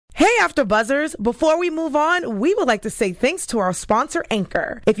AfterBuzzers, before we move on, we would like to say thanks to our sponsor,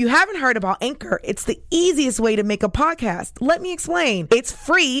 Anchor. If you haven't heard about Anchor, it's the easiest way to make a podcast. Let me explain. It's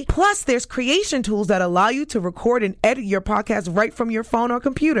free, plus there's creation tools that allow you to record and edit your podcast right from your phone or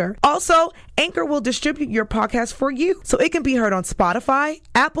computer. Also, Anchor will distribute your podcast for you, so it can be heard on Spotify,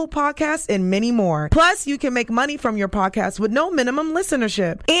 Apple Podcasts, and many more. Plus, you can make money from your podcast with no minimum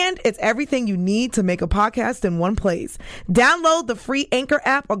listenership. And it's everything you need to make a podcast in one place. Download the free Anchor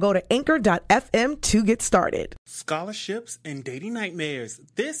app or go to anchor.fm to get started. Scholarships and dating nightmares.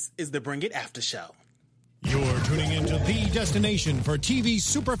 This is the Bring It After Show. You're tuning into the destination for TV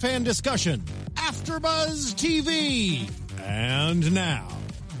superfan discussion, AfterBuzz TV. And now,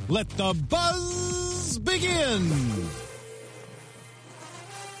 let the buzz begin.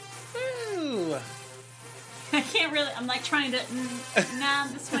 Ooh. I can't really, I'm like trying to, nah,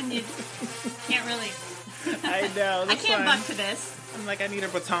 this one you can't really. I know. I can't buck to this. I'm like, I need a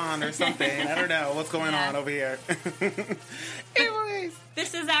baton or something. I don't know what's going on over here. Anyways.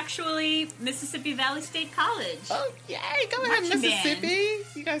 This is actually Mississippi Valley State College. Oh, yay. Go ahead, Mississippi.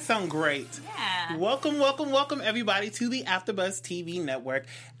 You guys sound great. Yeah. Welcome, everybody, to the AfterBuzz TV network.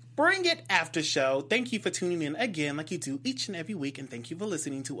 Bring It After Show. Thank you for tuning in again like you do each and every week, and thank you for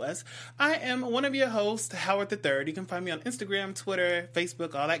listening to us. I am one of your hosts, Howard III. You can find me on Instagram, Twitter,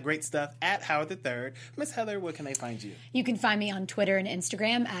 Facebook, all that great stuff at Howard III. Miss Heather, where can they find you? You can find me on Twitter and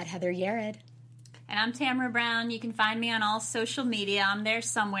Instagram at Heather Yared. And I'm Tamara Brown. You can find me on all social media. I'm there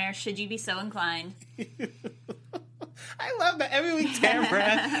somewhere, should you be so inclined. I love that. Every week,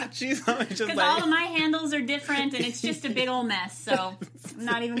 Tamara, she's always just like... Because all of my handles are different, and it's just a big old mess, so I'm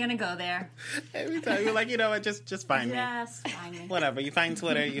not even going to go there. Every time you're like, you know what, just find me. Just find me. Whatever. You find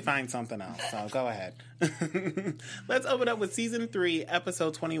Twitter, you find something else. So go ahead. Let's open up with Season 3,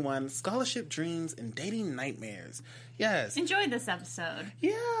 Episode 21, Scholarship Dreams and Dating Nightmares. Yes. Enjoyed this episode.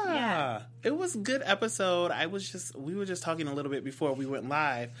 Yeah. It was a good episode. We were just talking a little bit before we went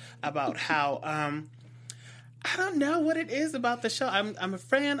live about how... I don't know what it is about the show. I'm a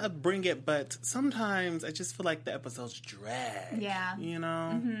fan of Bring It, but sometimes I just feel like the episodes drag. Yeah. You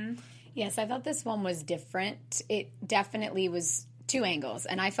know? Mm-hmm. Yes, I thought this one was different. It definitely was two angles,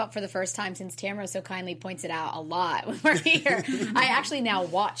 and I felt for the first time since Tamara so kindly points it out a lot when we're here. I actually now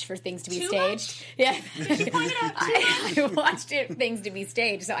watch for things to be staged. Yeah, I watched things to be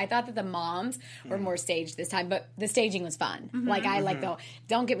staged. So I thought that the moms were more staged this time, but the staging was fun. Mm-hmm. Like I like the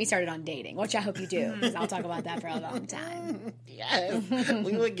don't get me started on dating, which I hope you do, because I'll talk about that for a long time. Yes,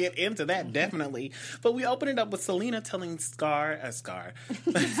 we would get into that definitely. But we open it up with Selena telling Scar.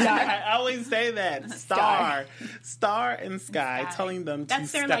 I always say that Star and Sky. Telling them to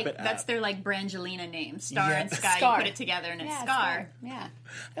step it up. That's their like Brangelina name. Star and Sky. Scar. You put it together and it's Scar. Yeah.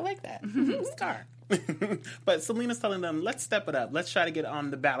 I like that. Scar. But Selena's telling them, let's step it up. Let's try to get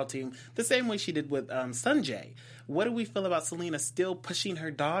on the battle team the same way she did with Sanjay. What do we feel about Selena still pushing her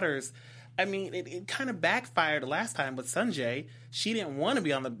daughters? I mean, it kind of backfired last time with Sanjay. She didn't want to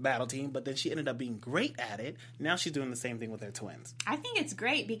be on the battle team, but then she ended up being great at it. Now she's doing the same thing with her twins. I think it's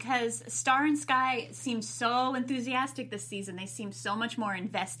great because Star and Sky seem so enthusiastic this season. They seem so much more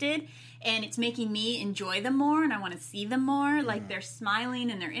invested, and it's making me enjoy them more, and I want to see them more. Like, they're smiling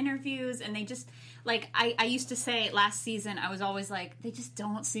in their interviews, and they just... Like, I used to say last season, I was always like, they just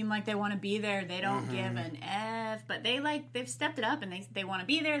don't seem like they want to be there. They don't give an F. But they've stepped it up, and they want to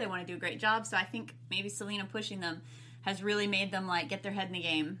be there. They want to do a great job. So I think maybe Selena pushing them has really made them, like, get their head in the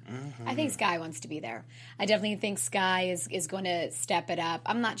game. Mm-hmm. I think Sky wants to be there. I definitely think Sky is going to step it up.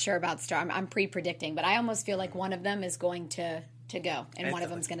 I'm not sure about Star. I'm pre-predicting, but I almost feel like one of them is going to go, and one of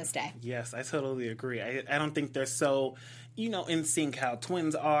them's going to stay. Yes, I totally agree. I don't think they're so... in sync how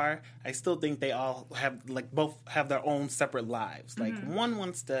twins are. I still think they all have, both have their own separate lives. Like, one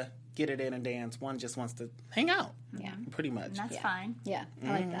wants to get it in and dance, one just wants to hang out. Yeah. Pretty much. And that's fine. Yeah,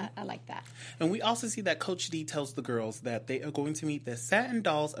 I like that. And we also see that Coach D tells the girls that they are going to meet the Satin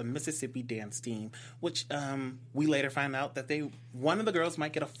Dolls of Mississippi dance team, which we later find out that one of the girls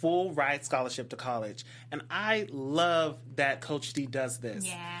might get a full ride scholarship to college. And I love that Coach D does this.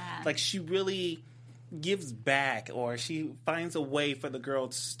 Yeah. Like, she really... gives back, or she finds a way for the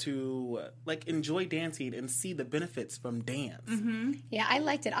girls to enjoy dancing and see the benefits from dance. Mm-hmm. Yeah, I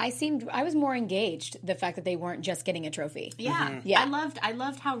liked it. I was more engaged, the fact that they weren't just getting a trophy. Yeah. Yeah. I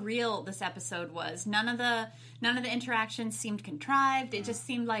loved how real this episode was. None of the interactions seemed contrived. It just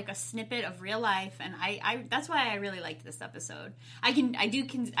seemed like a snippet of real life, and I that's why I really liked this episode. I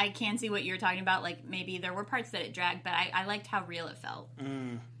can see what you're talking about. Like, maybe there were parts that it dragged, but I liked how real it felt.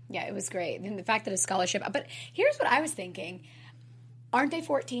 Yeah, it was great. And the fact that a scholarship... But here's what I was thinking. Aren't they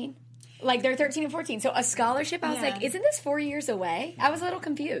 14? Like, they're 13 and 14. So a scholarship, I was like, isn't this 4 years away? I was a little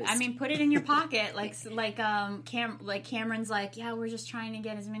confused. I mean, put it in your pocket. Cameron's like, yeah, we're just trying to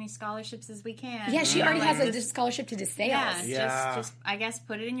get as many scholarships as we can. Yeah, she already has a scholarship to DeSales. Yeah, just I guess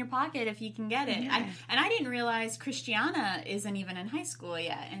put it in your pocket if you can get it. Yeah. I didn't realize Christiana isn't even in high school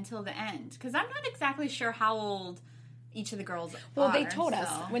yet until the end. Because I'm not exactly sure how old each of the girls are. They told us.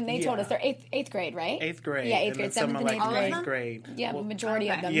 When they told us, they're eighth grade, right? 8th grade. Yeah, 8th grade. 7th and 8th grade. 8th grade. Yeah, majority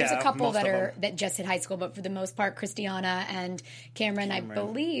of them. Yeah, There's a couple that just hit high school, but for the most part, Christiana and Cameron. I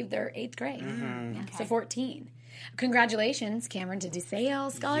believe they're 8th grade. Mm-hmm. Okay. So 14. Congratulations, Cameron, to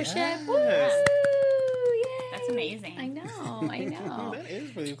DeSales scholarship. Yes. Woo! Yay. That's amazing. I know. That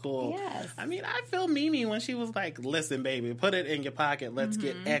is really cool. Yes. I mean, I feel Mimi when she was like, listen, baby, put it in your pocket. Let's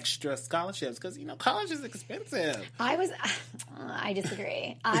get extra scholarships because, college is expensive. I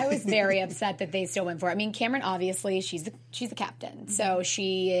disagree. I was very upset that they still went for it. I mean, Cameron, obviously, she's the captain. So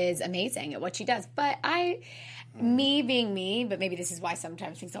she is amazing at what she does. But me being me, but maybe this is why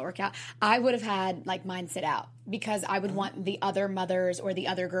sometimes things don't work out, I would have had mine sit out because I would want the other mothers or the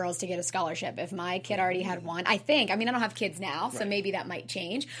other girls to get a scholarship. If my kid already had one, I don't have kids now, so maybe that might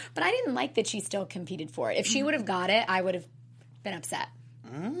change. But I didn't like that she still competed for it. If she would have got it, I would have been upset.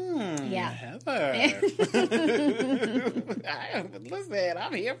 Heather. Listen,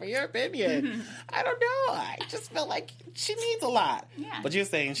 I'm here for your opinion. I don't know. I just felt like she needs a lot. Yeah. But you're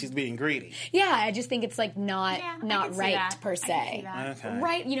saying she's being greedy. Yeah, I just think it's not right per se. Okay.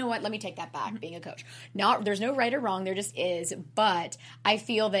 Right, you know what? Let me take that back. Being a coach, there's no right or wrong. There just is. But I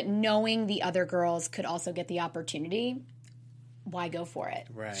feel that knowing the other girls could also get the opportunity. Why go for it?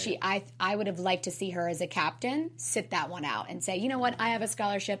 Right. I would have liked to see her as a captain sit that one out and say, you know what, I have a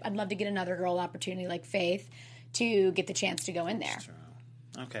scholarship. I'd love to get another girl opportunity like Faith to get the chance to go in there. That's true.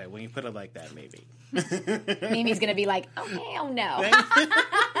 Okay, when you put it like that, maybe. Mimi's going to be like, oh, hell no.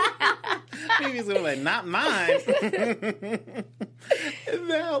 Mimi's going to be like, not mine.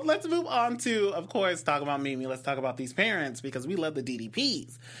 Now, let's move on to, of course, talk about Mimi. Let's talk about these parents because we love the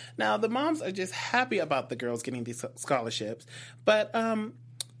DDPs. Now, the moms are just happy about the girls getting these scholarships. But,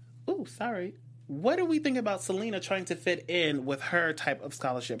 what do we think about Selena trying to fit in with her type of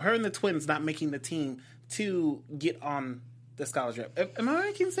scholarship? Her and the twins not making the team to get on the scholarship. Am I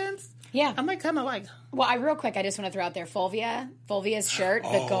making sense? Yeah. I'm kind of Well, real quick, I just want to throw out there Fulvia's shirt,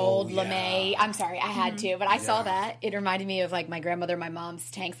 the gold lame. I'm sorry, I had to, but I saw that. It reminded me of my grandmother, my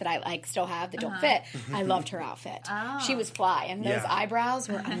mom's tanks that I still have that don't fit. I loved her outfit. She was fly, and those eyebrows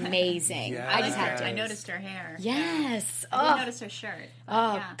were amazing. Yes. I just had to. I noticed her hair. Yes. I didn't notice her shirt.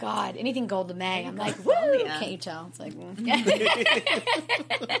 Oh, God. Anything gold lame. I'm like, woo! Can't you tell? It's like,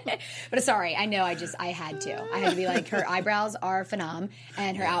 But sorry, I know, I had to. I had to be like, her eyebrows are phenom,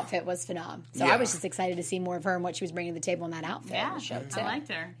 and her outfit was phenom. So I was just excited to see more of her and what she was bringing to the table in that outfit. Yeah, on the show too. I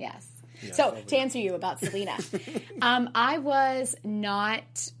liked her. Yes. So to answer you about Selena, I wasn't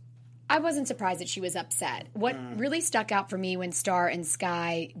surprised that she was upset. What really stuck out for me when Star and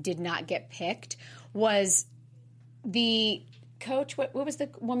Sky did not get picked was the coach. What was the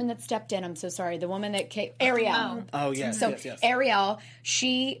woman that stepped in? I'm so sorry. The woman that came, Ariel. Oh yes. So yes. Ariel,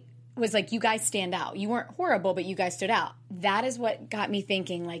 she was like, you guys stand out. You weren't horrible, but you guys stood out. That is what got me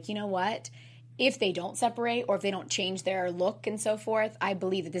thinking, you know what? If they don't separate or if they don't change their look and so forth, I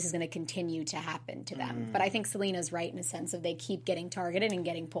believe that this is going to continue to happen to them. But I think Selena's right in a sense of they keep getting targeted and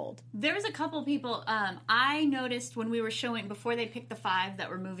getting pulled. There was a couple people I noticed when we were showing, before they picked the 5 that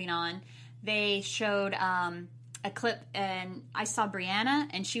were moving on, they showed a clip and I saw Brianna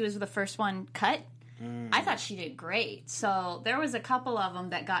and she was the first one cut. I thought she did great. So there was a couple of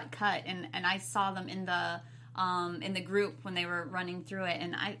them that got cut, and I saw them in the group when they were running through it,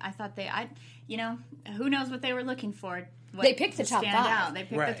 and I thought who knows what they were looking for. They picked the top 5. They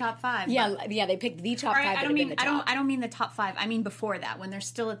picked the top 5. Yeah, they picked the top 5. I don't mean the top 5. I mean before that, when they're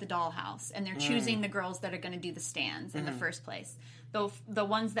still at the dollhouse and they're choosing the girls that are going to do the stands in the first place. The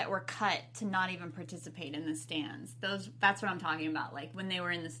ones that were cut to not even participate in the stands. That's what I'm talking about. When they were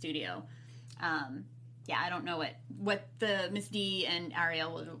in the studio. I don't know what the Miss D and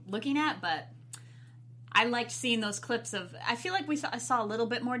Ariel were looking at, but I liked seeing those clips of. I feel like I saw a little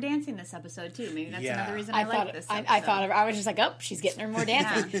bit more dancing this episode too. Maybe that's another reason I like this episode. I was just like, oh, she's getting her more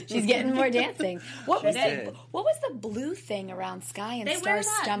dancing. She's getting more dancing. What was the blue thing around Sky and Star's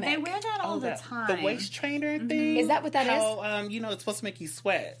stomach? They wear that all the time. The waist trainer thing. Is that what that is? It's supposed to make you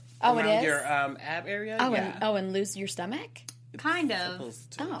sweat. Oh, it is? Your ab area. And loose your stomach. Kind of.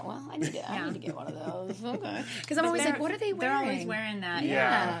 Oh, well, I need to get one of those. Okay. Because I'm always like, what are they wearing? They're always wearing that.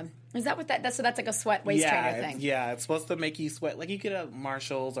 Yeah. Is that what that's like a sweat waist trainer thing? Yeah, it's supposed to make you sweat. Like you get at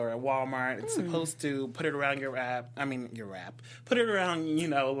Marshall's or at Walmart. It's supposed to put it around your put it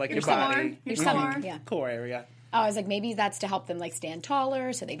around, like your body. Your stomach, core area. Oh, I was like, maybe that's to help them like stand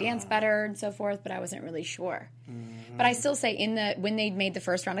taller so they dance better and so forth, but I wasn't really sure. Mm-hmm. But I still say when they made the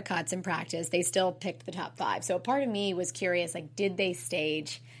first round of cuts in practice, they still picked the top 5. So a part of me was curious, like, did they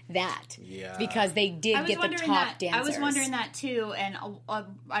stage that? Yeah. Because they did get the top dancers. I was wondering that too, and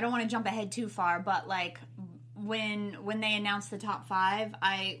I don't want to jump ahead too far, but like when they announced the top 5,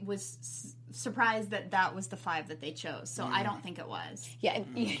 I was surprised that was the 5 that they chose. So I don't think it was. Yeah,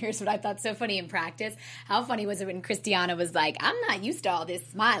 and here's what I thought so funny in practice. How funny was it when Christiana was like, I'm not used to all this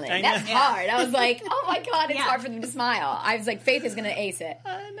smiling. That's hard. I was like, oh my God, it's hard for them to smile. I was like, Faith is going to ace it.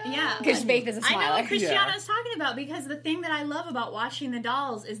 I know. Yeah. Because Faith is a smiler. I know what Christiana is talking about, because the thing that I love about watching the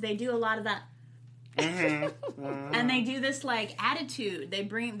dolls is they do a lot of that. And they do this like attitude. They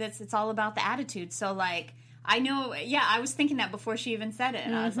bring this, it's all about the attitude. So like, I know, I was thinking that before she even said it.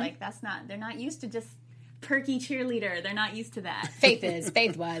 And I was like, they're not used to just perky cheerleader. They're not used to that. Faith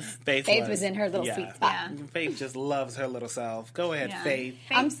was. Faith was in her little sweet spot. Yeah. Faith just loves her little self. Go ahead, Faith.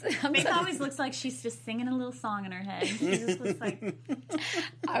 Faith always looks like she's just singing a little song in her head. She just looks like...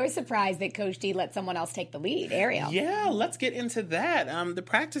 I was surprised that Coach D let someone else take the lead, Ariel. Yeah, let's get into that. The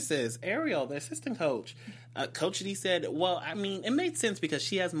practices. Ariel, the assistant coach. Coach D said, well, I mean, it made sense because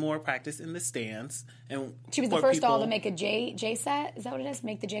she has more practice in the stands. And she was the first doll to make a J set. Is that what it is?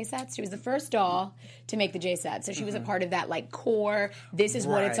 Make the J sets? She was the first doll to make the J set. So she was a part of that, like, core, this is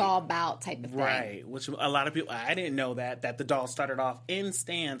what it's all about type of thing. Right. Which a lot of people, I didn't know that the doll started off in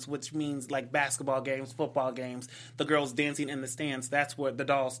stands, which means like basketball games, football games, the girls dancing in the stands. That's where the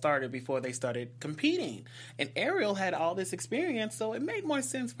doll started before they started competing. And Ariel had all this experience, so it made more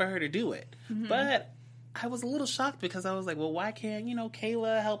sense for her to do it. Mm-hmm. But I was a little shocked because I was like, well, why can't,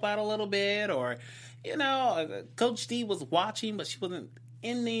 Kayla help out a little bit? Or, Coach D was watching, but she wasn't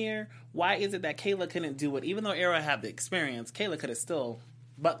in there. Why is it that Kayla couldn't do it? Even though Ariel had the experience, Kayla could have still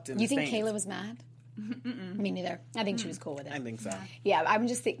bucked in the stands. You think Kayla was mad? Me neither. I think she was cool with it. I think so. Yeah, I'm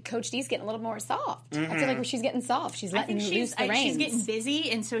just thinking Coach D's getting a little more soft. I feel like she's getting soft. She's letting loose the reins. She's getting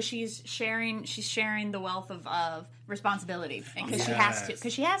busy, and so she's sharing the wealth of responsibility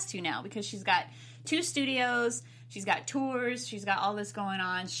because she has to now, because she's got 2 studios, she's got tours, she's got all this going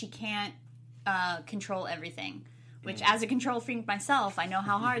on. She can't control everything. Which, as a control freak myself, I know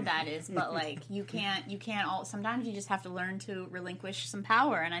how hard that is. But like, you can't. Sometimes you just have to learn to relinquish some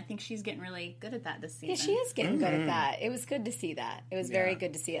power, and I think she's getting really good at that this season. Yeah, she is getting good at that. It was good to see that. It was very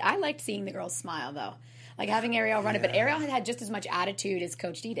good to see it. I liked seeing the girls smile though, like having Ariel run it. But Ariel had just as much attitude as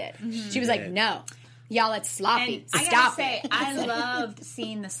Coach D did. She was like, "No, y'all, it's sloppy. And I gotta say, I loved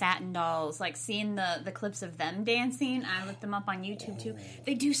seeing the satin dolls, like seeing the clips of them dancing. I looked them up on YouTube too.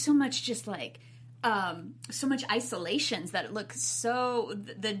 They do so much, just like. So much isolations that it looks so...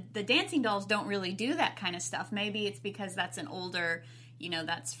 The dancing dolls don't really do that kind of stuff. Maybe it's because that's an older...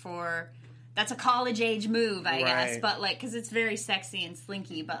 That's a college age move, I guess. But like, because it's very sexy and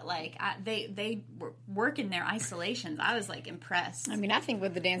slinky. But like, they were working their isolations. I was like impressed. I mean, I think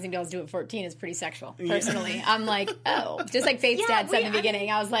what the dancing dolls do at 14 is pretty sexual. Personally, I'm like, oh, just like Faith's dad said in the beginning.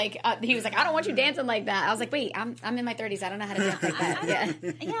 I was like, he was like, I don't want you dancing like that. I was like, wait, I'm in my 30s. I don't know how to dance like that.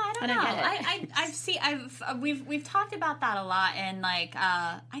 I don't know. We've talked about that a lot, and like,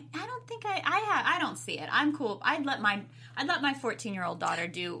 I don't think I don't see it. I'm cool. I'd let my 14-year-old daughter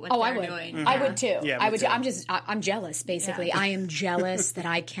do what they're doing. I would too. Yeah, I would too. I'm jealous, basically. Yeah. I am jealous that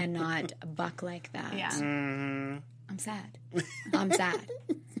I cannot buck like that. Yeah. I'm sad.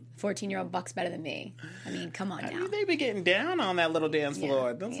 14-year-old bucks better than me. I mean, come on now. I mean, they be getting down on that little dance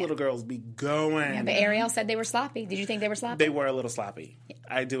floor. Those little girls be going. Yeah, but Ariel said they were sloppy. Did you think they were sloppy? They were a little sloppy. Yeah.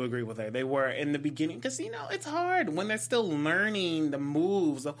 I do agree with her. They were in the beginning, because, it's hard when they're still learning the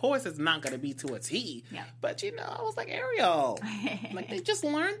moves. Of course, it's not going to be to a T. Yeah. But, I was like, Ariel, like, they just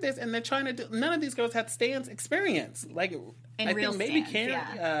learned this, and they're trying to do... None of these girls had stands experience. Like, I think maybe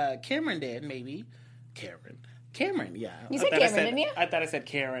Cameron did, maybe. Cameron, yeah. You said Cameron, didn't you? I thought I said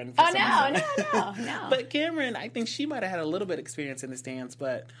Karen. Oh, no. But Cameron, I think she might have had a little bit of experience in the stands,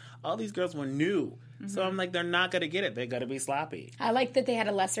 but all these girls were new. Mm-hmm. So I'm like, they're not going to get it. They're going to be sloppy. I like that they had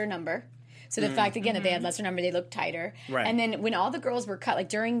a lesser number. So the fact, again, that they had lesser number, they looked tighter. Right. And then when all the girls were cut, like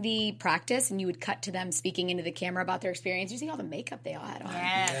during the practice, and you would cut to them speaking into the camera about their experience, you see all the makeup they all had on.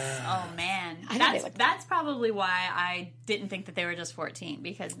 Yes. Yeah. Oh, man. That's probably why I didn't think that they were just 14,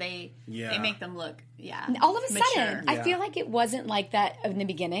 because they make them look, all of a mature. sudden, I feel like it wasn't like that in the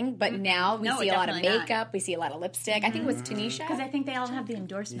beginning, but now we see a lot of makeup, we see a lot of lipstick. I think it was Tanisha. Because I think they all have the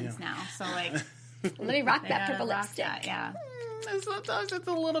endorsements now. So, like... Let me rock that purple lipstick. Yeah. Sometimes it's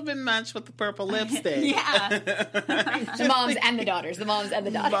a little bit much with the purple lipstick. Yeah. The moms and the daughters. Both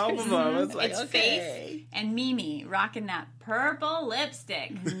of them. It's like, It's Faith and Mimi rocking that purple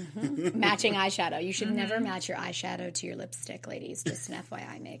lipstick. Matching eyeshadow. You should never match your eyeshadow to your lipstick, ladies. Just an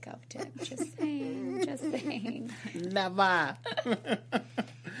FYI makeup tip. Just saying. Just saying. Never.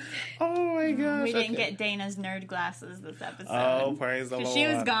 Oh my gosh. We didn't get Dana's nerd glasses this episode. Oh, praise the Lord. She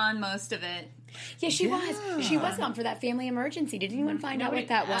was gone most of it. Yeah, she was. She was gone for that family emergency. Did anyone find out what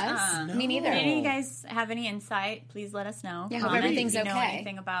that was? No. Me neither. If any of you guys have any insight, please let us know. Yeah, hope Comment everything's if you know okay.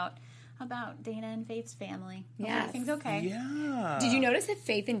 anything about Dana and Faith's family. Hope Yes. everything's okay. Yeah. Did you notice that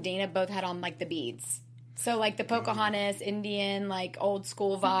Faith and Dana both had on like the beads? So like the Pocahontas, Indian, like old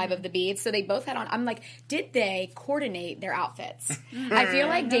school vibe of the beads. So they both had on. I'm like, did they coordinate their outfits? I feel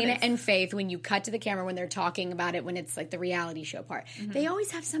like Dana and Faith, when you cut to the camera when they're talking about it, when it's like the reality show part, they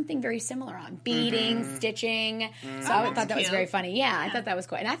always have something very similar on. Beading, stitching. So I thought that was cute. very funny. Yeah, I thought that was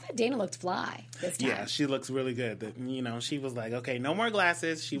cool. And I thought Dana looked fly this time. Yeah, she looks really good. You know, she was like, okay, no more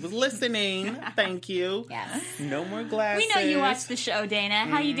glasses. She was listening. Thank you. Yes. No more glasses. We know you watch the show, Dana.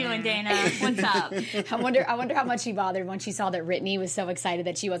 How you doing, Dana? What's up? I wonder how much she bothered when she saw that Brittany was so excited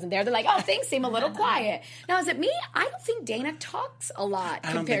that she wasn't there. They're like, oh, things seem a little quiet. Now, is it me? I don't think Dana talks a lot.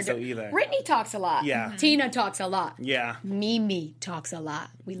 I don't think so either. Brittany talks a lot. Yeah. Tina talks a lot. Yeah. Mimi talks a lot.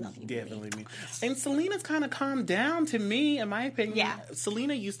 We love you, Mimi. Definitely me. And Selena's kind of calmed down to me, in my opinion. Yeah.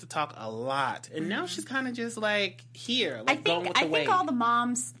 Selena used to talk a lot, and now she's kind of just like here, like I going with the think wave. all the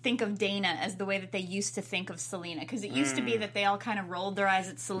moms think of Dana as the way that they used to think of Selena, because it used to be that they all kind of rolled their eyes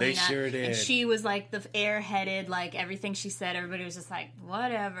at Selena. sure did. And she was like the airheaded, like everything she said, everybody was just like,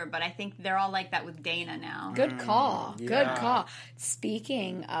 whatever. But I think they're all like that with Dana now. Good call. yeah. Good call.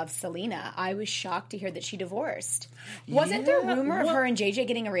 Speaking of Selena, I was shocked to hear that she divorced. Wasn't there a rumor of her and JJ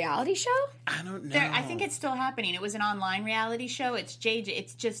getting a reality show? I don't know. I think it's still happening. It was an online reality show. It's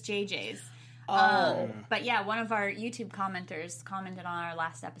just JJ's. But yeah, one of our YouTube commenters commented on our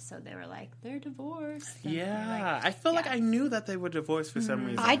last episode. They were like, they're divorced. And Yeah, like, I feel like I knew that they were divorced for some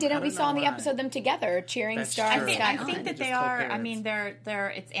reason. I didn't. don't We saw in know the why. episode them together cheering That's Star and true. Sky I on. think that they Just are. I co-parents. mean, they're.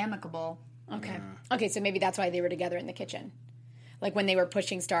 It's amicable. Okay. Okay, so maybe that's why they were together in the kitchen. Like when they were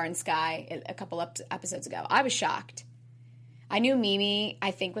pushing Star and Sky a couple episodes ago. I was shocked. I knew Mimi,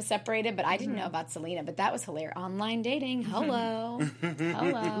 I think, was separated, but I didn't know about Selena. But that was hilarious. Online dating. Hello.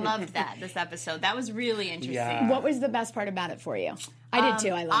 Hello. Loved that this episode. That was really interesting. Yeah. What was the best part about it for you? I did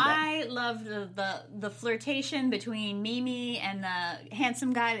too. I loved it. I loved the flirtation between Mimi and the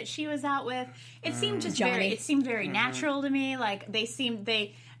handsome guy that she was out with. It seemed just Johnny. very natural to me. Like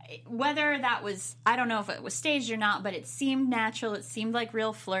whether that was, I don't know if it was staged or not, but it seemed natural. It seemed like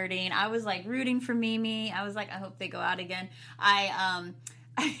real flirting. I was like rooting for Mimi. I was like, I hope they go out again.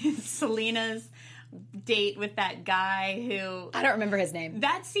 Selena's date with that guy who I don't remember his name.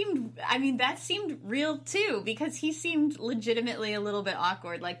 that seemed real too, because he seemed legitimately a little bit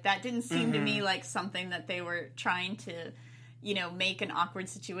awkward. Like that didn't seem to me like something that they were trying to, make an awkward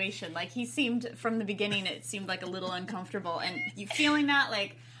situation. Like he seemed from the beginning, it seemed like a little uncomfortable, and you feeling that,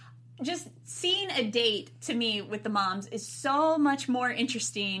 like, just seeing a date to me with the moms is so much more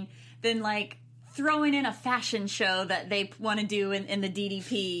interesting than like throwing in a fashion show that they want to do in the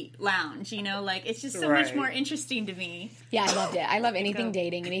DDP lounge, like it's just so much Right. more interesting to me. Yeah, I loved it. I love anything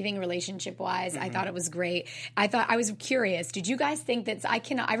dating, anything relationship-wise. I thought it was great. I was curious. Did you guys think that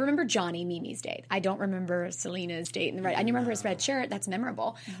I remember Johnny, Mimi's date. I don't remember Selena's date. I remember his red shirt. That's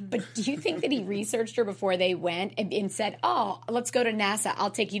memorable. But do you think that he researched her before they went and said, oh, let's go to NASA. I'll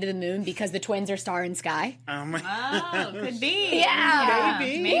take you to the moon because the twins are Star and Sky? Oh, could be. Yeah.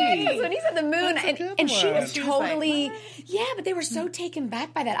 Maybe. Because when he said the moon, That's a good and she one. was She was like, totally, "What?" yeah, but they were so taken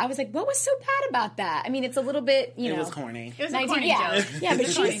back by that. I was like, what was so bad about that? I mean, it's a little bit, It was corny. It was a 19 corny yeah. joke. Yeah, but It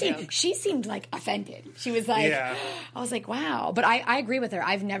was a corny joke. she seemed like offended. She was like, Yeah. I was like, wow. But I agree with her.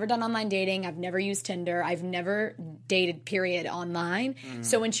 I've never done online dating. I've never used Tinder. I've never dated, period, online.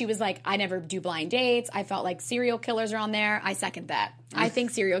 So when she was like, I never do blind dates, I felt like serial killers are on there. I second that. I think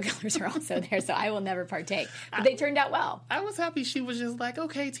serial killers are also there, so I will never partake. But they turned out well. I was happy she was just like,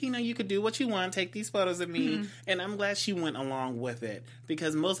 okay, Tina, you could do what you want. Take these photos of me. And I'm glad she went along with it,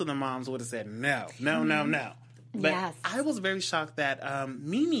 because most of the moms would have said, no. But Yes. I was very shocked that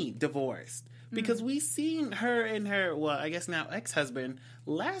Mimi divorced, because we seen her and her, well, I guess now ex-husband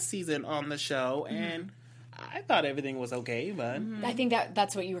last season on the show, and I thought everything was okay, but... I think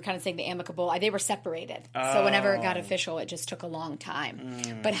that's what you were kind of saying, the amicable. They were separated. So whenever it got official, it just took a long time.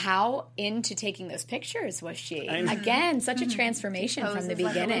 But how into taking those pictures was she? Again, such a transformation from the Poses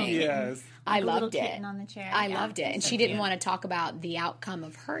like a little beginning. Yes. I a little loved it. kitten on the chair. I Yeah. loved it. And So she didn't cute. want to talk about the outcome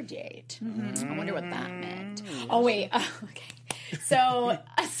of her date. I wonder what that meant. Oh, wait. Okay. So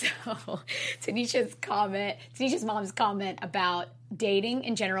Tanisha's mom's comment about dating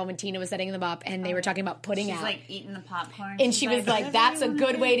in general when Tina was setting them up and they were talking about putting She's out. like eating the popcorn. And she was like, that's a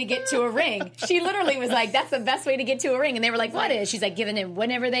good way to get to a ring. She literally was like, that's the best way to get to a ring. And they were like, what is? She's like, giving it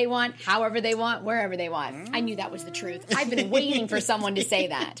whenever they want, however they want, wherever they want. I knew that was the truth. I've been waiting for someone to say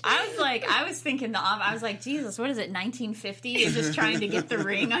that. I was thinking I was like, Jesus, what is it, 1950? You're just trying to get the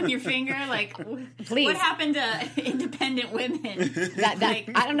ring on your finger? Like, please. What happened to independent women?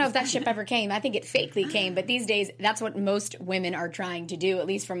 I don't know if that ship ever came. I think it fakely came. But these days, that's what most women are trying to do, at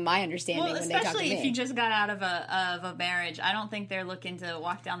least from my understanding. Well, when they talk to especially me. if you just got out of a marriage, I don't think they're looking to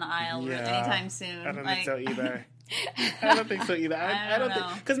walk down the aisle anytime soon. I don't think so either. I don't think so either. I don't think,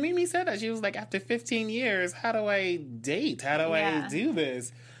 because Mimi said that she was like, after 15 years, how do I date? How do I do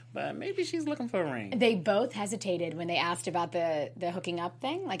this? But maybe she's looking for a ring. They both hesitated when they asked about the hooking up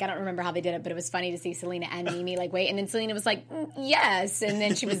thing. Like, I don't remember how they did it, but it was funny to see Selena and Mimi like wait, and then Selena was like, yes, and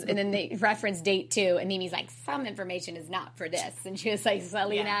then they referenced date 2, and Mimi's like, some information is not for this, and she was like,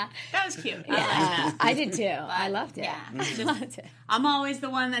 Selena, that was cute. I did too. I loved it. I loved it. I'm always the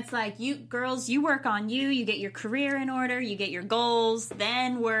one that's like, you girls, you work on you get your career in order, you get your goals,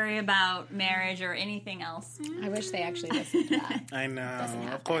 then worry about marriage or anything else. I wish they actually listened to that. I know.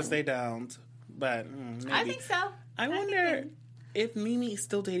 Of course they don't. But maybe. I think so. I wonder if Mimi is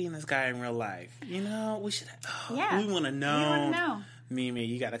still dating this guy in real life. You know, we should. We want to know. We want to know. Mimi,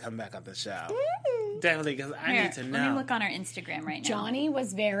 you got to come back on the show. Definitely, because I need to know. Let me look on our Instagram right now. Johnny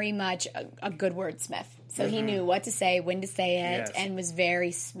was very much a good wordsmith. So he knew what to say, when to say it, and was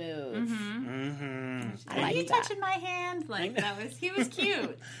very smooth. I like you that. touching my hand? Like, he was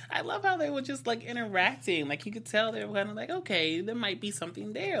cute. I love how they were just like interacting. Like, you could tell they were kind of like, okay, there might be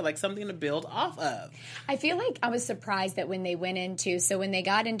something there, like something to build off of. I feel like I was surprised that when they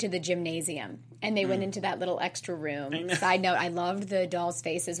got into the gymnasium and they went into that little extra room. Side note, I loved the dolls'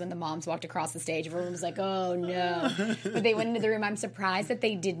 faces when the moms walked across the stage. Everyone was like, oh no. But they went into the room. I'm surprised that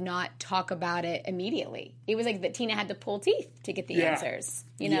they did not talk about it immediately. It was like that Tina had to pull teeth to get the answers.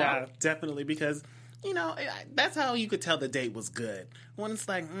 You know? Yeah, definitely, because that's how you could tell the date was good. When it's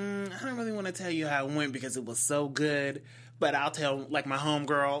like, I don't really want to tell you how it went because it was so good, but I'll tell, like, my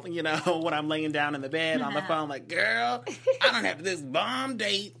homegirl, when I'm laying down in the bed on the phone, like, girl, I don't have this bomb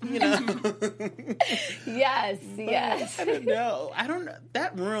date, Yes. I don't know.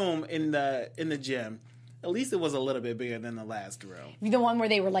 That room in the gym, at least it was a little bit bigger than the last room. The one where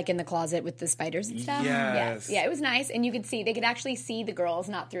they were like in the closet with the spiders and stuff? Yes. Yeah, it was nice. And they could actually see the girls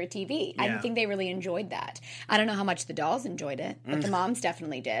not through a TV. I think they really enjoyed that. I don't know how much the dolls enjoyed it, but the moms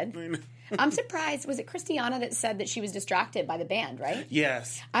definitely did. I'm surprised. Was it Christiana that said that she was distracted by the band, right?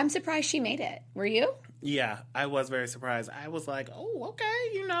 Yes. I'm surprised she made it. Were you? Yeah, I was very surprised. I was like, oh, okay,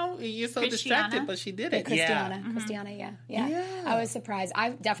 you're so distracted, but she did it. Christiana, yeah. I was surprised. I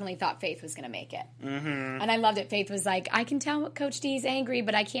definitely thought Faith was going to make it. And I loved it. Faith was like, I can tell Coach D's angry,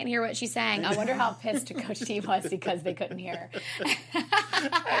 but I can't hear what she's saying. I wonder how pissed Coach D was because they couldn't hear her.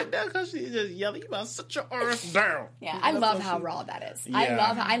 I know, because she just yelling, you about to sit your ass down. Yeah, I love how raw that is.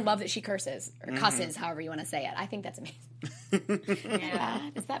 Yeah. I love that she curses, or cusses, however you want to say it. I think that's amazing.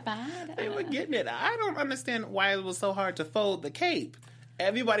 Is that bad? They were getting it. I don't understand why it was so hard to fold the cape.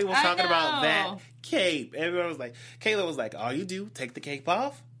 Everybody was talking about that cape. Everyone was like, Kayla was like, all you do, take the cape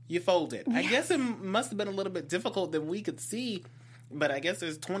off, you fold it. Yes. I guess it must have been a little bit difficult than we could see, but I guess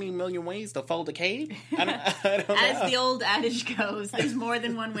there's 20 million ways to fold a cape. I don't know. As the old adage goes, there's more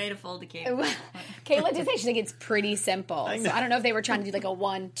than one way to fold a cape. Kayla did say she thinks it's pretty simple. So I don't know if they were trying to do like a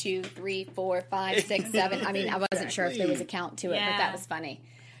 1, 2, 3, 4, 5, 6, 7. I mean, I wasn't sure if there was a count to it, but that was funny.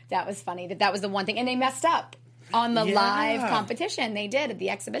 That was funny. That was the one thing. And they messed up. On the live competition, they did at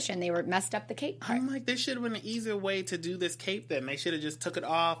the exhibition. They were messed up the cape part. I'm like, there should have been an easier way to do this cape. Then they should have just took it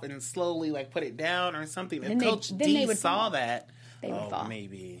off and slowly like put it down or something. If Coach D saw that, they would fall.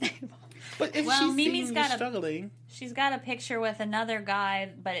 Maybe. But if Mimi's she's struggling, she's got a picture with another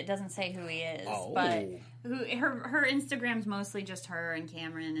guy, but it doesn't say who he is. Oh. But her Instagram's mostly just her and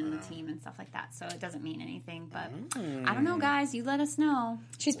Cameron and the team and stuff like that, so it doesn't mean anything. But I don't know, guys. You let us know.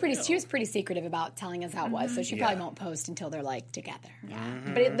 She was pretty secretive about telling us how it was, so she probably won't post until they're like together. Yeah.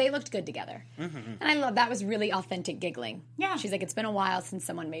 But they looked good together, and I love that was really authentic giggling. Yeah, she's like, it's been a while since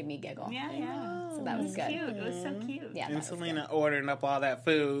someone made me giggle. Yeah. So that was good. Cute. It was so cute. Yeah, and Selena ordering up all that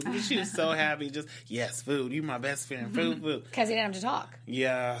food. She was so happy. Just yes, food. You my best friend. Food. Because he didn't have to talk.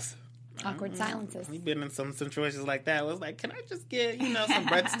 Yes. Awkward silences. We've been in some situations like that. It was like, can I just get, some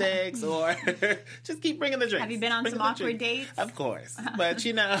breadsticks or just keep bringing the drinks? Have you been on some awkward dates? Of course. But,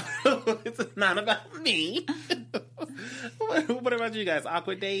 it's not about me. What about you guys?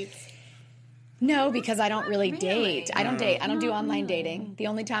 Awkward dates? No, because I don't really Really? date. I don't date. I don't do online dating. The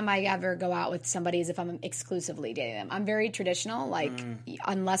only time I ever go out with somebody is if I'm exclusively dating them. I'm very traditional. Like,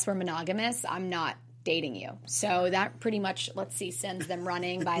 unless we're monogamous, I'm not dating you. So that pretty much, sends them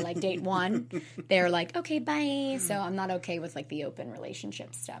running by like date 1. They're like, okay, bye. So I'm not okay with like the open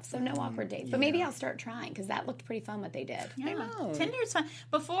relationship stuff. So no awkward dates. But maybe I'll start trying because that looked pretty fun what they did. Yeah. Tinder's fun.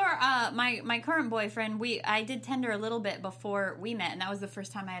 Before my current boyfriend, I did Tinder a little bit before we met, and that was the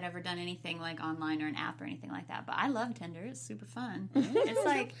first time I had ever done anything like online or an app or anything like that. But I love Tinder. It's super fun. It's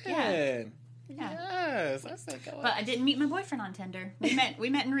like, yeah. Yes. I said, go But I didn't meet my boyfriend on Tinder. We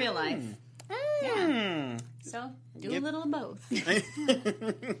met in real life. Yeah. So do a little of both.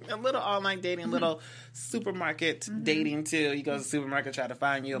 A little online dating, a little supermarket dating too. You go to the supermarket, try to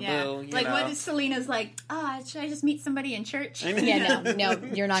find you a boo. Like what is Selena's like? Should I just meet somebody in church? Yeah, no,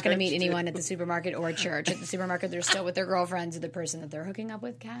 you're not going to meet anyone at the supermarket or church. At the supermarket, they're still with their girlfriends or the person that they're hooking up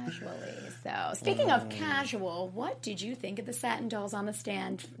with casually. So, speaking of casual, what did you think of the satin dolls on the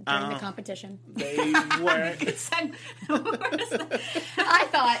stand during the competition? They were. I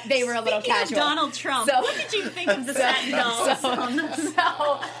thought they were a little casual. Donald Trump. So, what did you think of the satin dolls? So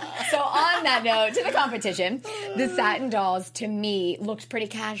on that note, to the competition, the satin dolls to me looked pretty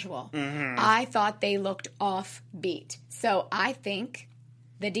casual. I thought they looked offbeat. So I think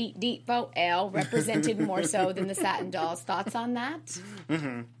the Deep Vote L represented more so than the satin dolls. Thoughts on that?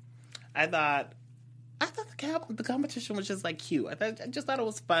 I thought the competition was just like cute. I just thought it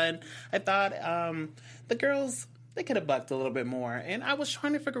was fun. I thought the girls, they could have bucked a little bit more. And I was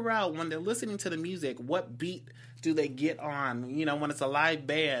trying to figure out, when they're listening to the music, what beat do they get on? You know, when it's a live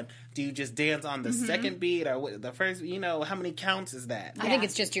band, do you just dance on the second beat or the first? You know, how many counts is that? I think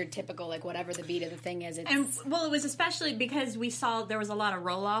it's just your typical, like, whatever the beat of the thing is. And it was especially because we saw there was a lot of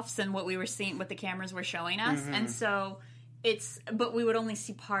roll-offs in what we were seeing, what the cameras were showing us. And so but we would only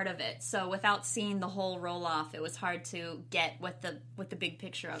see part of it. So without seeing the whole roll off, it was hard to get what the big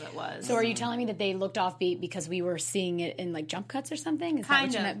picture of it was. So are you telling me that they looked offbeat because we were seeing it in like jump cuts or something? Is kind that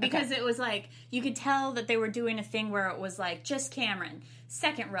what you of, meant? because it was like you could tell that they were doing a thing where it was like just Cameron,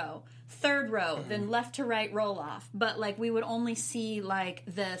 second row, third row, then left to right roll off. But like we would only see like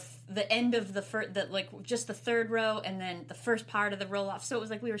the end of the first, like just the third row, and then the first part of the roll off. So it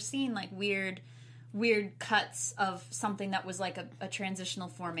was like we were seeing like weird cuts of something that was like a transitional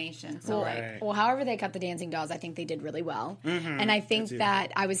formation. So well, however they cut the dancing dolls, I think they did really well. And I think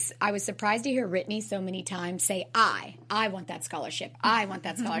that I was surprised to hear Whitney so many times say, I want that scholarship. I want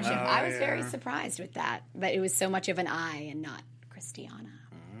that scholarship. I was very surprised with that. But it was so much of an I and not Christiana.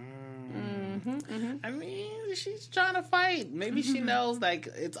 I mean, she's trying to fight. Maybe she knows like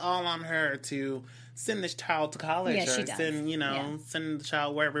it's all on her to send this child to college, or send the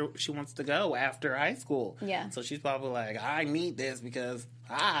child wherever she wants to go after high school. Yeah. So she's probably like, I need this because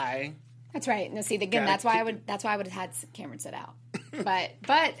I. That's right. No, see, again, that's why I would have had Cameron sit out. But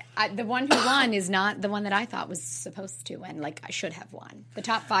the one who won is not the one that I thought was supposed to win. Like, I should have won. The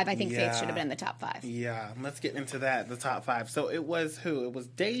top 5, I think Faith should have been in the top 5. Yeah, let's get into that. The top 5. So it was who? It was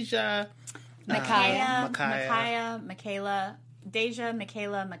Deja, Micaiah, Deja,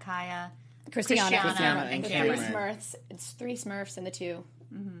 Michaela, Micaiah, Christiana, and Cameron. 3 Smurfs. It's 3 Smurfs and the 2.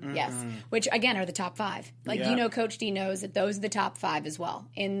 Yes. Which, again, are the top 5. Like, you know, Coach D knows that those are the top 5 as well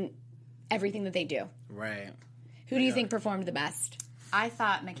in everything that they do. Right. Who do you think performed the best? I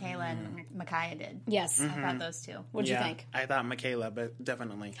thought Michaela and Micaiah did. Yes. I thought those two. What did you think? I thought Michaela, but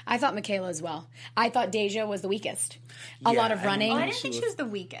definitely. I thought Michaela as well. I thought Deja was the weakest. A lot of running. I didn't think she was the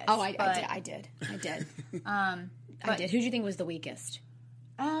weakest. Oh, I did. I did. Who do you think was the weakest?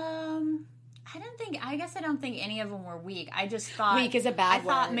 I guess I don't think any of them were weak. I just thought weak is a bad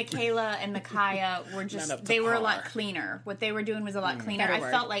word. I thought Michaela and Micaiah were just they were a lot cleaner. What they were doing was a lot cleaner. I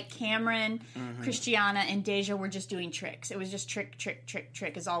felt like Cameron, Christiana, and Deja were just doing tricks. It was just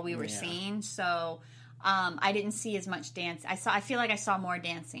trick is all we were seeing. So I didn't see as much dance. I feel like I saw more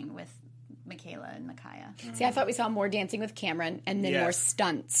dancing with Michaela and Micaiah. See, I thought we saw more dancing with Cameron and then more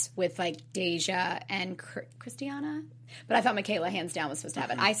stunts with like Deja and Christiana. But I thought Michaela, hands down, was supposed to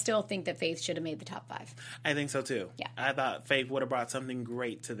have it. I still think that Faith should have made the top 5. I think so, too. Yeah. I thought Faith would have brought something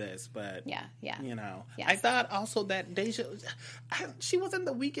great to this, but, you know. Yes. I thought also that Deja, she wasn't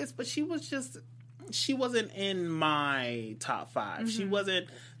the weakest, but she wasn't in my top 5. She wasn't,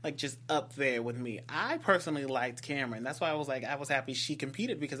 like, just up there with me. I personally liked Cameron. That's why I was happy she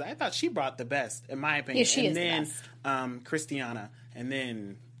competed, because I thought she brought the best, in my opinion. Yeah, she is the best. Christiana, and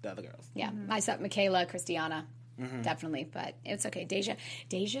then the other girls. Yeah. I saw Michaela, Christiana. definitely. But it's okay. Deja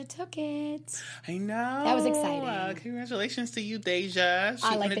took it. I know. That was exciting. Congratulations to you, Deja. She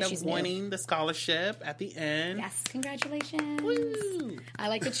ended up winning the scholarship at the end. Yes, congratulations. Woo. I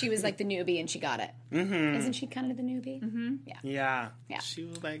like that she was like the newbie and she got it. Isn't she kind of the newbie? Yeah. She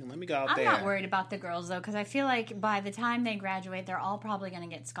was like, let me go out there. I'm not worried about the girls, though, because I feel like by the time they graduate, they're all probably going to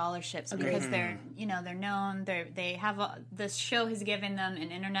get scholarships because they're known. They have this show has given them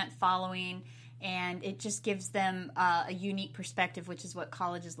an internet following, and it just gives them a unique perspective, which is what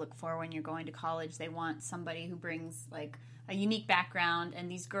colleges look for when you're going to college. They want somebody who brings like a unique background,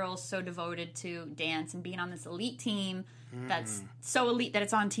 and these girls so devoted to dance and being on this elite team that's so elite that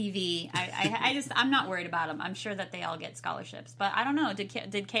it's on TV. I'm not worried about them. I'm sure that they all get scholarships, but I don't know. Did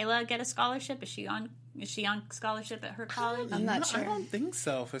Kayla get a scholarship? Is she on scholarship at her college? I'm not sure. I don't think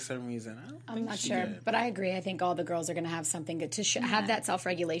so for some reason. I'm not sure, but I agree. I think all the girls are going to have something good to have that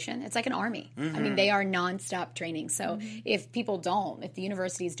self-regulation. It's like an army. I mean, they are nonstop training. So if the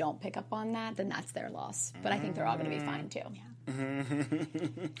universities don't pick up on that, then that's their loss. But I think they're all going to be fine too.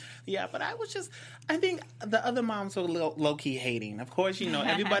 Yeah, but I think the other moms were low-key hating. Of course,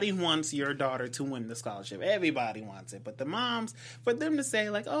 everybody wants your daughter to win the scholarship. Everybody wants it. But the moms, for them to say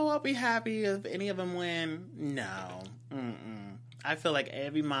like, oh, I'll be happy if any of them win, no. I feel like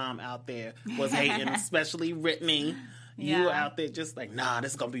every mom out there was hating, especially Brittany. You were out there just like, nah,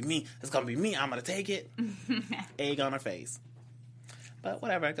 this is going to be me. It's going to be me. I'm going to take it. Egg on her face. But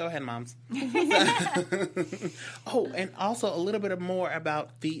whatever, go ahead, moms. Oh, and also a little bit more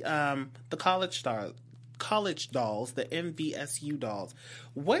about the college dolls, the MVSU dolls.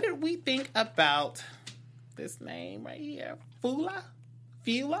 What did we think about this name right here? Fula,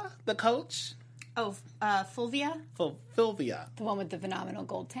 the coach. Oh, Fulvia. Fulvia, the one with the phenomenal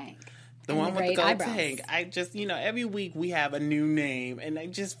gold tank. The one with the gold tank. I just, every week we have a new name, and I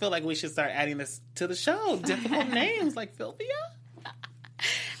just feel like we should start adding this to the show. Difficult names like Fulvia.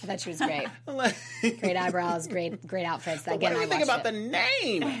 I thought she was great. Great eyebrows, great outfits. What do you think about the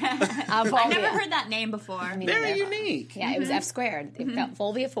name? I've never heard that name before. Very unique. Yeah, it was F squared. It felt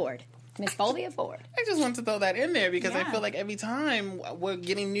Fulvia Ford. Miss Fulvia Ford. I just want to throw that in there because I feel like every time we're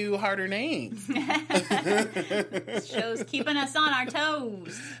getting new, harder names. Show's keeping us on our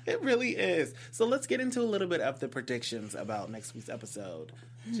toes. It really is. So let's get into a little bit of the predictions about next week's episode.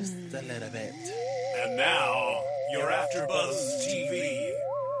 Just a little bit. And now, your AfterBuzz TV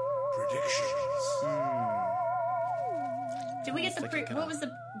predictions. Did we get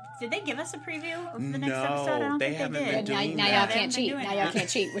did they give us a preview of the next episode? I don't think they did. Now y'all can't cheat. Now y'all can't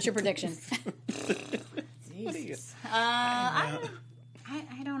cheat. What's your prediction? I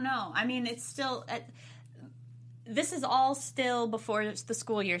don't know. I mean, it's still... this is all still before the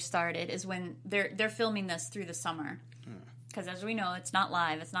school year started, is when they're filming this through the summer. Because as we know, it's not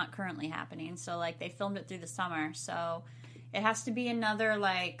live. It's not currently happening. So, they filmed it through the summer. So, it has to be another,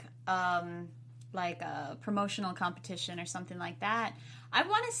 a promotional competition or something like that. I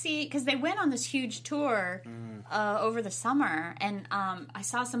want to see, because they went on this huge tour over the summer, and I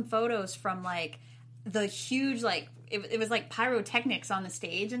saw some photos from, the huge, it was like pyrotechnics on the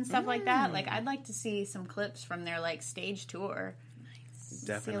stage and stuff like that. I'd like to see some clips from their, stage tour. Nice.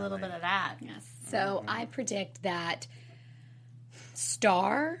 Definitely. See a little bit of that. Yes. So, I predict that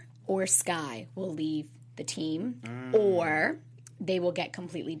Star or Sky will leave the team, or they will get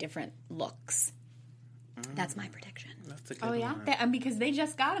completely different looks. That's my prediction. That's a good one. Because they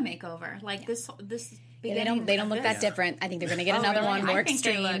just got a makeover. This they don't look that different. I think they're going to get another one more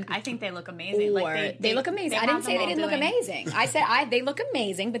extreme. I think they look amazing. They look amazing. I didn't say they didn't look amazing. I said they look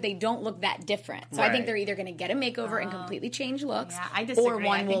amazing, but they don't look that different. So I think they're either going to get a makeover and completely change looks, I disagree. or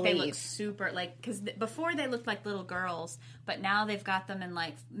one will they leave. Look super because before they looked like little girls, but now they've got them in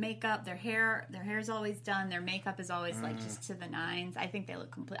makeup. Their hair's always done. Their makeup is always just to the nines. I think they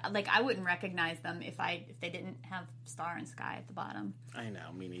look complete. I wouldn't recognize them if they didn't have Star and Sky at the bottom. I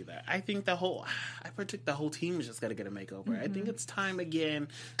know, me neither. I think the whole team is just going to get a makeover. I think it's time again,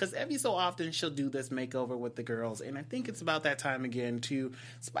 because every so often she'll do this makeover with the girls, and I think it's about that time again to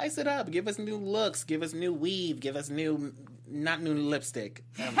spice it up, give us new looks, give us new weave, give us not new lipstick.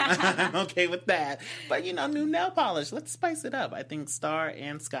 I'm okay with that. But, new nail polish. Let's spice it up. I think Star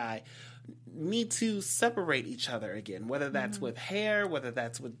and Sky need to separate each other again, whether that's with hair, whether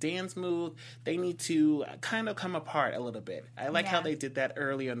that's with dance moves. They need to kind of come apart a little bit. I like how they did that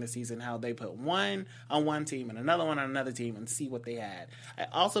earlier in the season, how they put one on one team and another one on another team and see what they had. I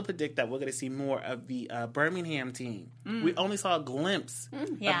also predict that we're going to see more of the Birmingham team. We only saw a glimpse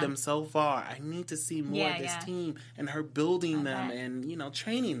of them so far. I need to see more of this team and her building them and,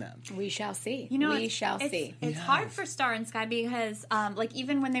 training them. We shall see. We shall see. It's hard for Star and Sky because,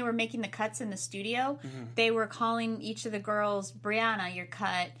 even when they were making the cuts shots in the studio, they were calling each of the girls, Brianna, you're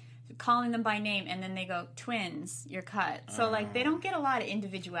cut, calling them by name, and then they go, twins, you're cut. So, like, they don't get a lot of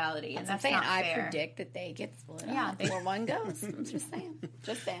individuality, and that's not fair. I predict that they get split up before one goes. I'm just saying.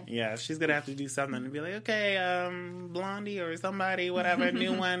 Yeah, she's going to have to do something and be like, okay, Blondie or somebody, whatever,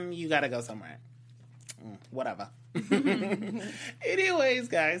 new one, you got to go somewhere. Whatever. Anyways,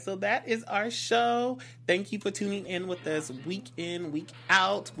 guys, so that is our show. Thank you for tuning in with us week in, week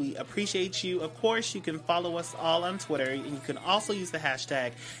out. We appreciate you. Of course, you can follow us all on Twitter, and you can also use the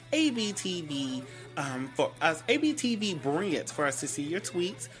hashtag ABTV for us. ABTV Bring It for us to see your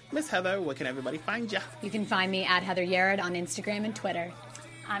tweets. Miss Heather, where can everybody find you? You can find me at Heather Yared on Instagram and Twitter.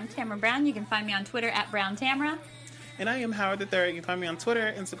 I'm Tamara Brown. You can find me on Twitter at BrownTamara. And I am Howard III. You can find me on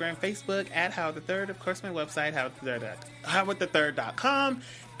Twitter, Instagram, Facebook, at Howard III. Of course, my website, HowardTheThird.com.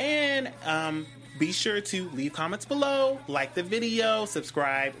 And be sure to leave comments below, like the video,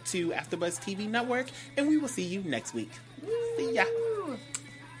 subscribe to AfterBuzz TV Network, and we will see you next week. See ya.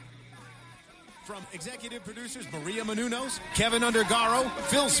 From executive producers Maria Menounos, Kevin Undergaro,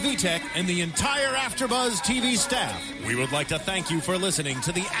 Phil Svitek, and the entire AfterBuzz TV staff, we would like to thank you for listening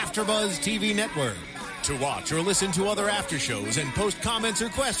to the AfterBuzz TV Network. To watch or listen to other after shows and post comments or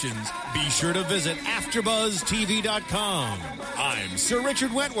questions, be sure to visit AfterBuzzTV.com. I'm Sir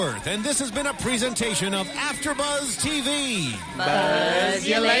Richard Wentworth, and this has been a presentation of AfterBuzz TV. Buzz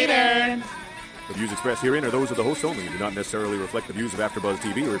you later. The views expressed herein are those of the hosts only and do not necessarily reflect the views of AfterBuzz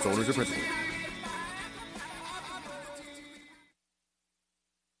TV or its owners or principals.